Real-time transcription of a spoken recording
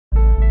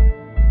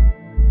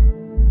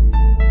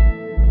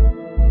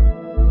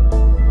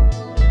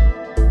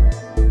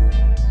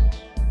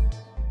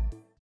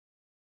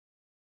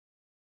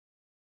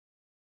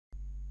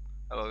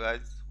Hello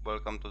guys,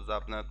 welcome to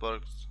Zap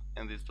Networks.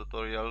 In this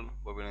tutorial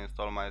we will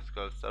install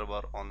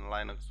mysql-server on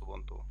Linux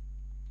Ubuntu.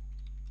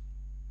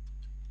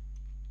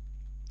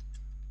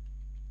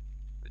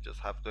 We just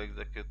have to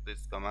execute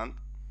this command.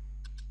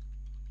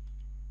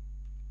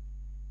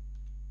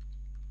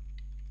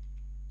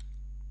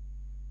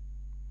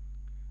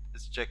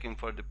 It's checking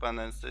for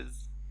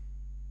dependencies.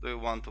 Do you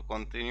want to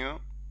continue?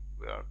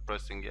 We are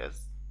pressing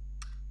yes.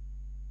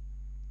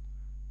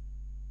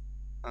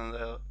 And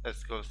the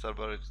SQL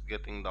server is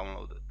getting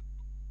downloaded.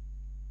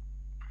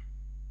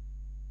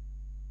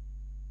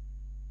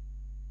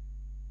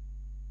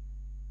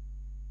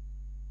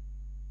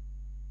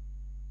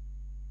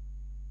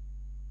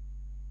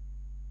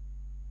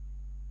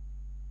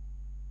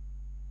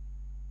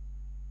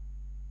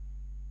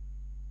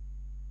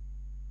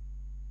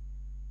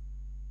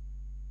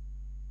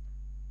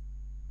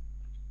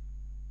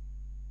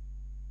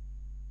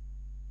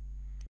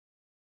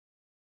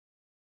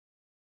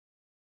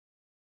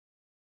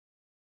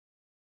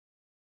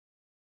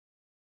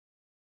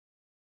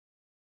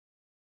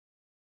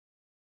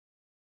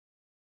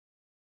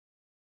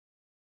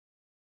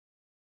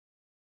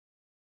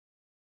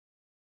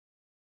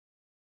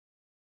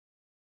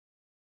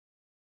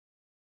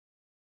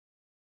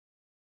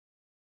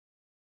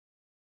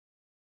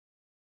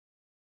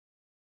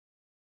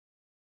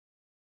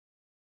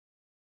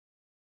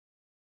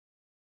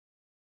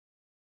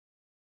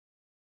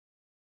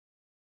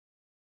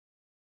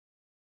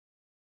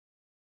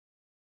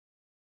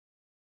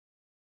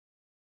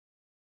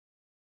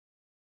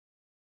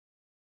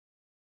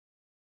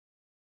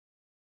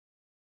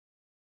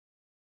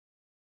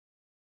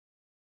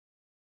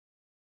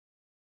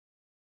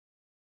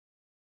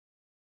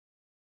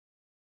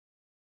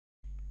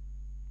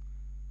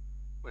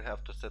 We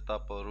have to set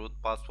up a root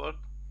password.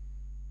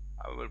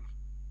 I will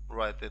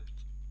write it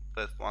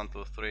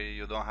test123.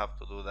 You don't have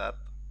to do that.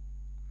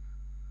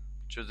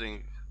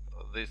 Choosing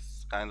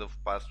this kind of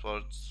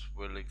passwords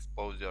will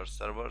expose your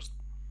servers.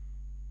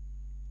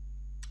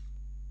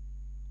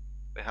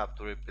 We have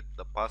to repeat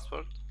the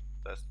password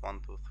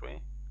test123.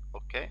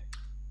 OK.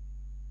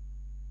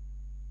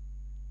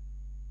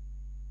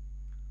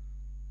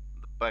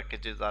 The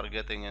packages are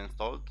getting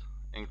installed,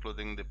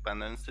 including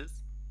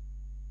dependencies.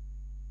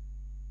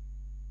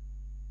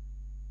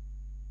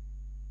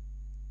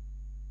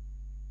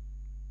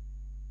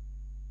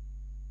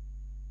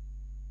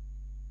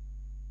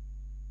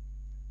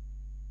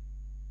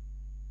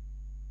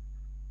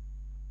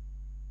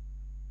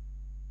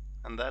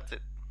 And that's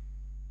it.